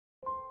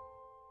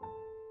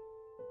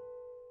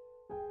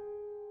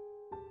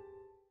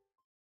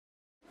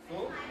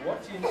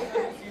changes have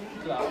you seen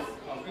in class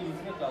after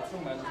using a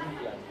classroom management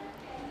plan?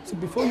 So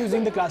before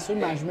using the classroom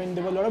management,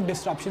 there were a lot of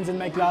disruptions in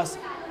my class.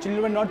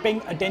 Children were not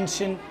paying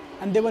attention,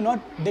 and they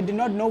did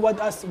not know what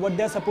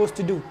they're supposed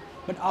to do.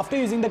 But after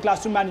using the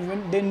classroom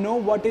management, they know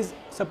what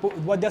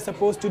they're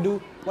supposed to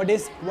do, what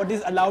is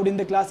allowed in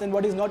the class and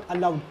what is not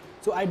allowed.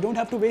 So I don't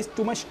have to waste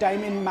too much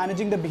time in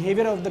managing the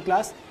behavior of the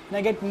class, and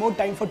I get more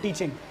time for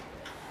teaching.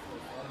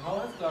 How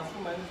has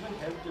classroom management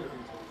helped your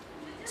teachers?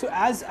 So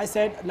as I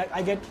said,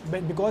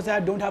 because I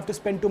don't have to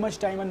spend too much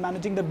time on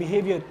managing the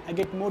behavior, I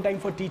get more time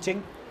for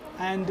teaching,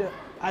 and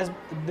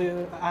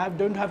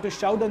don't have to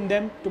shout on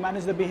them to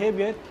manage the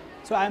behavior,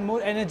 so I'm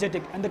more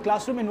energetic, and the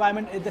classroom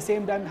environment at the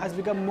same time has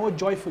become more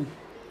joyful.